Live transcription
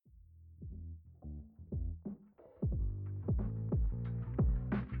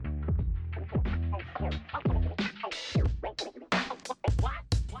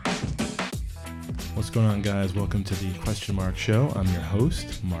What's going on, guys? Welcome to the Question Mark Show. I'm your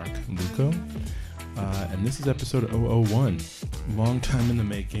host, Mark Luco, and this is episode 001. Long time in the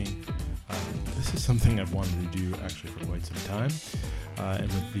making. This is something I've wanted to do actually for quite some time,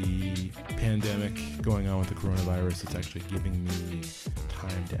 and with the pandemic going on with the coronavirus, it's actually giving me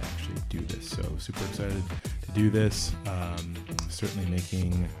time to actually do this. So super excited to do this. Certainly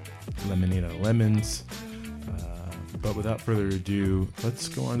making lemonade out of lemons. But without further ado, let's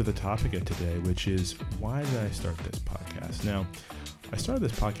go on to the topic of today, which is, why did I start this podcast? Now, I started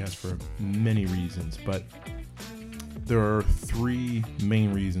this podcast for many reasons, but there are three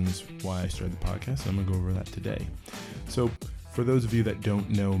main reasons why I started the podcast, and I'm going to go over that today. So, for those of you that don't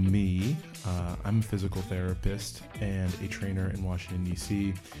know me, I'm a physical therapist and a trainer in Washington,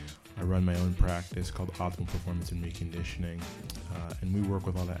 D.C. I run my own practice called Optimal Performance and Reconditioning, and we work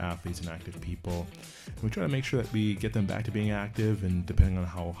with a lot of athletes and active people. And we try to make sure that we get them back to being active, and depending on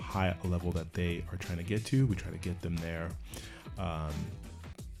how high a level that they are trying to get to, we try to get them there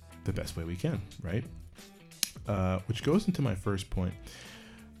the best way we can, right? Which goes into my first point.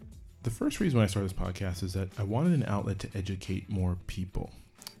 The first reason why I started this podcast is that I wanted an outlet to educate more people.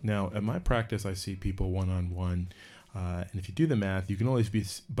 Now, at my practice, I see people one-on-one, and if you do the math, you can always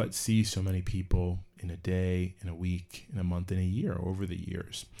see so many people in a day, in a week, in a month, in a year, over the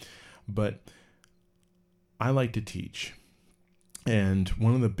years. But I like to teach. And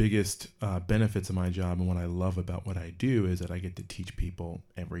one of the biggest benefits of my job and what I love about what I do is that I get to teach people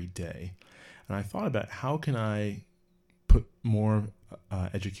every day. And I thought about, how can I put more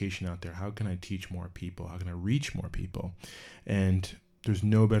education out there? How can I teach more people? How can I reach more people? And there's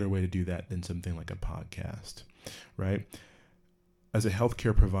no better way to do that than something like a podcast, right? As a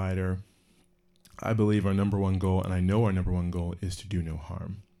healthcare provider, I believe our number one goal, and I know our number one goal, is to do no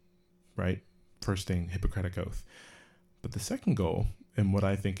harm, right? First thing, Hippocratic Oath. But the second goal, and what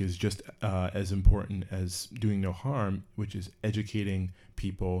I think is just as important as doing no harm, which is educating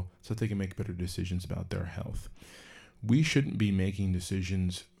people so that they can make better decisions about their health. We shouldn't be making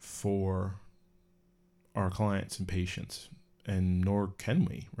decisions for our clients and patients, and nor can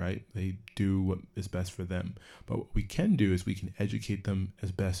we, right? They do what is best for them. But what we can do is we can educate them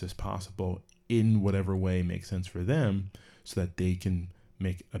as best as possible in whatever way makes sense for them, so that they can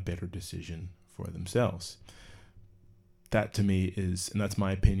make a better decision for themselves. That to me is, and that's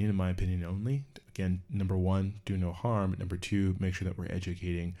my opinion and my opinion only. Again, number one, do no harm. Number two, make sure that we're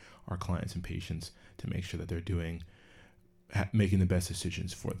educating our clients and patients to make sure that they're making the best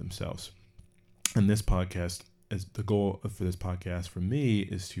decisions for themselves. And this podcast, as the goal for this podcast for me,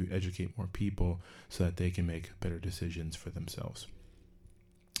 is to educate more people so that they can make better decisions for themselves.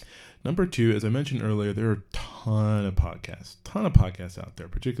 Number two, as I mentioned earlier, there are a ton of podcasts out there,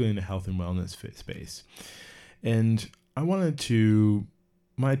 particularly in the health and wellness space. And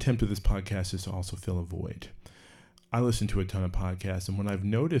my attempt with this podcast is to also fill a void. I listen to a ton of podcasts, and what I've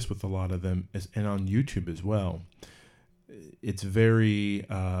noticed with a lot of them and on YouTube as well, it's very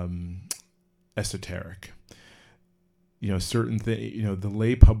esoteric. Certain things, the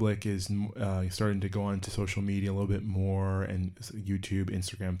lay public is starting to go onto social media a little bit more, and YouTube,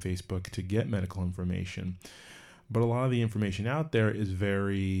 Instagram, Facebook, to get medical information. But a lot of the information out there is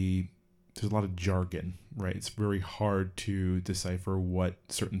there's a lot of jargon, right? It's very hard to decipher what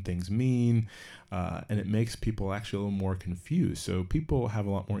certain things mean, and it makes people actually a little more confused. So people have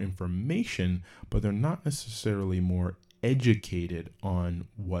a lot more information, but they're not necessarily more educated on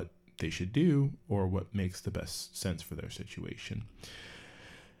what they should do or what makes the best sense for their situation.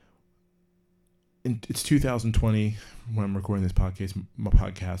 It's 2020 when I'm recording this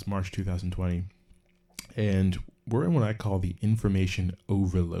podcast, March 2020, and we're in what I call the information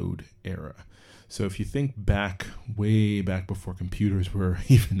overload era. So if you think way back before computers were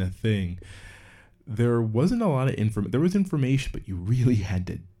even a thing, there wasn't a lot of information. There was information, but you really had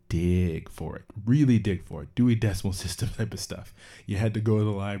to really dig for it, Dewey Decimal System type of stuff. You had to go to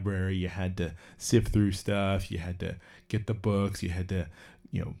the library, you had to sift through stuff, you had to get the books, you had to,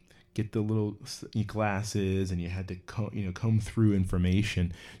 get the little glasses, and you had to comb through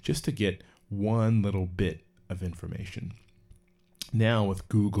information just to get one little bit of information. Now with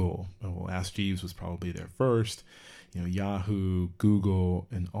Google, Ask Jeeves was probably there first, Yahoo, Google,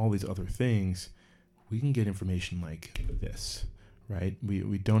 and all these other things, we can get information like this. Right?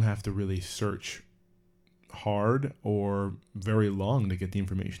 We don't have to really search hard or very long to get the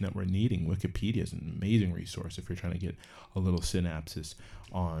information that we're needing. Wikipedia is an amazing resource if you're trying to get a little synopsis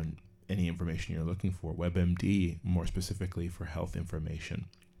on any information you're looking for. WebMD, more specifically, for health information.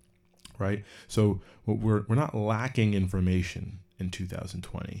 Right? So we're not lacking information in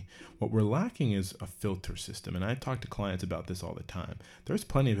 2020. What we're lacking is a filter system. And I talk to clients about this all the time. There's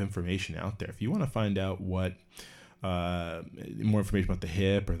plenty of information out there. If you want to find out what more information about the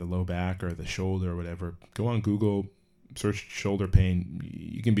hip or the low back or the shoulder or whatever, go on Google, search shoulder pain.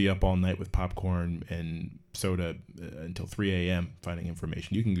 You can be up all night with popcorn and soda until 3 a.m. finding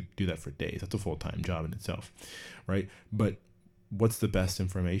information. You can do that for days. That's a full-time job in itself, right? But what's the best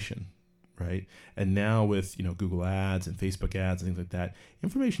information, right? And now with, Google ads and Facebook ads and things like that,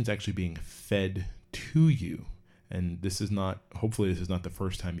 information is actually being fed to you. And hopefully this is not the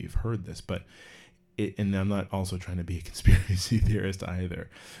first time you've heard this, but and I'm not also trying to be a conspiracy theorist either,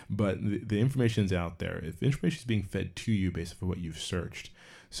 but the information's out there. If information is being fed to you based on what you've searched.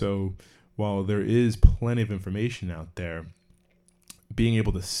 So while there is plenty of information out there, being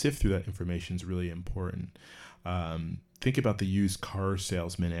able to sift through that information is really important. Think about the used car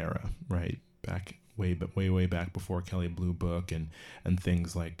salesman era, right? Way back before Kelley Blue Book and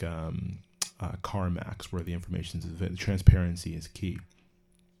things like CarMax, where the transparency is key.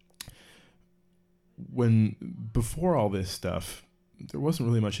 Before all this stuff, there wasn't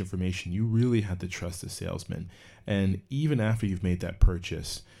really much information. You really had to trust the salesman. And even after you've made that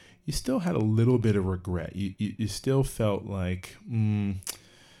purchase, you still had a little bit of regret. You still felt like,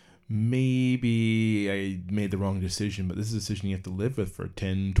 maybe I made the wrong decision, but this is a decision you have to live with for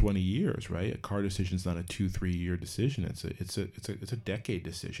 10, 20 years, right? A car decision is not a 2-3 year decision. It's a decade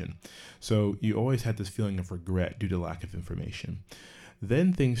decision. So you always had this feeling of regret due to lack of information.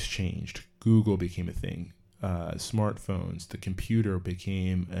 Then things changed. Google became a thing. Smartphones, the computer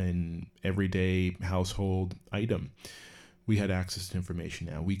became an everyday household item. We had access to information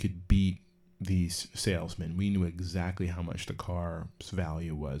now. We could beat these salesmen. We knew exactly how much the car's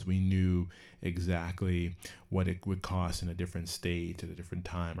value was. We knew exactly what it would cost in a different state at a different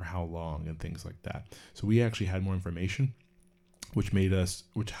time or how long and things like that. So we actually had more information, which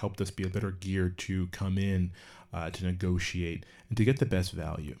helped us be a better geared to come in to negotiate and to get the best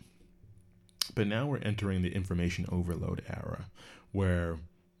value. But now we're entering the information overload era, where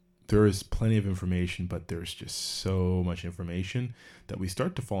there is plenty of information, but there's just so much information that we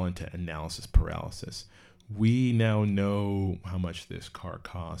start to fall into analysis paralysis. We now know how much this car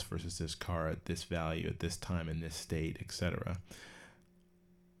costs versus this car at this value, at this time, in this state, etc.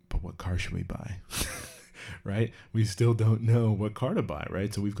 But what car should we buy? Right? We still don't know what car to buy,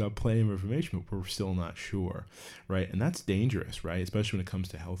 right? So we've got plenty of information, but we're still not sure, right? And that's dangerous, right? Especially when it comes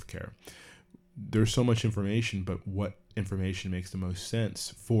to healthcare. There's so much information, but what information makes the most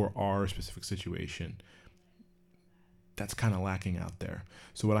sense for our specific situation? That's kind of lacking out there.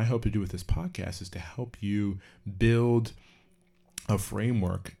 So what I hope to do with this podcast is to help you build a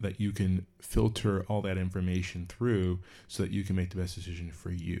framework that you can filter all that information through so that you can make the best decision for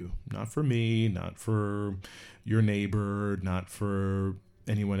you. Not for me, not for your neighbor, not for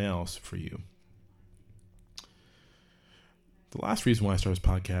anyone else, for you. The last reason why I started this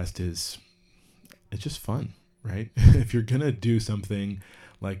podcast is it's just fun, right? If you're going to do something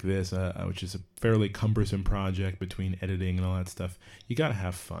like this, which is a fairly cumbersome project between editing and all that stuff, you got to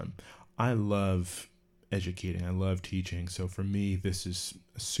have fun. I love educating. I love teaching. So for me, this is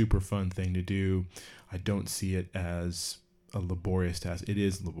a super fun thing to do. I don't see it as a laborious task. It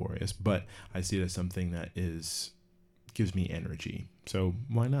is laborious, but I see it as something that gives me energy. So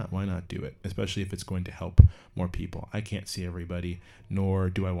why not? Why not do it? Especially if it's going to help more people. I can't see everybody, nor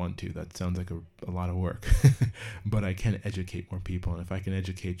do I want to. That sounds like a lot of work, but I can educate more people. And if I can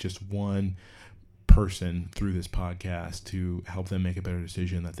educate just one person through this podcast to help them make a better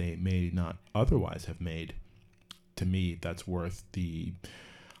decision that they may not otherwise have made, to me, that's worth the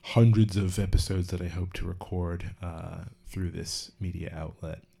hundreds of episodes that I hope to record through this media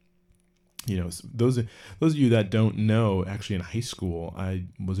outlet. You know, those of you that don't know, actually in high school, I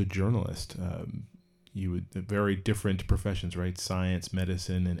was a journalist. Very different professions, right? Science,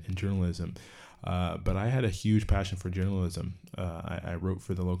 medicine, and journalism. But I had a huge passion for journalism. I wrote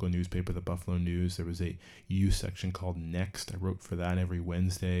for the local newspaper, the Buffalo News. There was a youth section called Next. I wrote for that every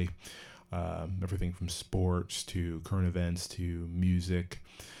Wednesday. Everything from sports to current events to music,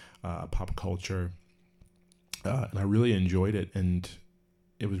 pop culture. And I really enjoyed it. And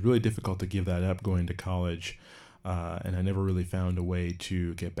it was really difficult to give that up going to college. And I never really found a way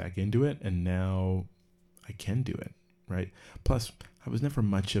to get back into it. And now I can do it, right? Plus, I was never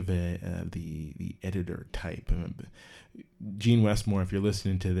much of the editor type. Jean Westmore, if you're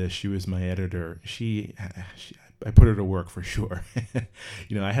listening to this, she was my editor. I put her to work for sure.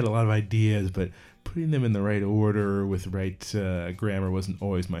 I had a lot of ideas, but putting them in the right order with right grammar wasn't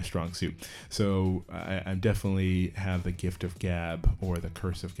always my strong suit. So I definitely have the gift of gab, or the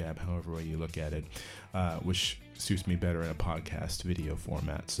curse of gab, however way you look at it, which suits me better in a podcast video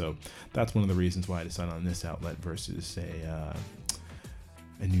format. So that's one of the reasons why I decided on this outlet versus a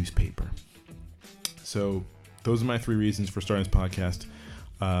newspaper. So those are my 3 reasons for starting this podcast.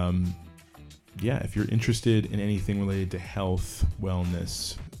 If you're interested in anything related to health,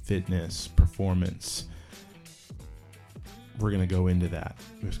 wellness, fitness, performance, we're going to go into that.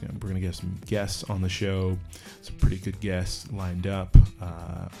 We're going to get some guests on the show, some pretty good guests lined up.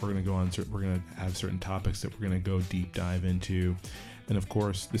 We're going to have certain topics that we're going to go deep dive into. And of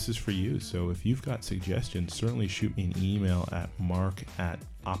course, this is for you. So if you've got suggestions, certainly shoot me an email at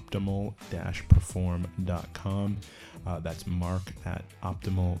mark@optimal-perform.com. That's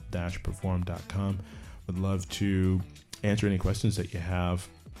mark@optimal-perform.com. Would love to answer any questions that you have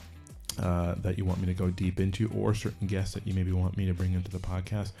that you want me to go deep into, or certain guests that you maybe want me to bring into the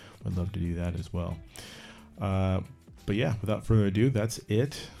podcast. Would love to do that as well. But yeah, without further ado, that's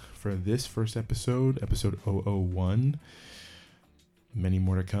it for this first episode 001. Many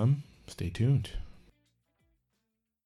more to come. Stay tuned.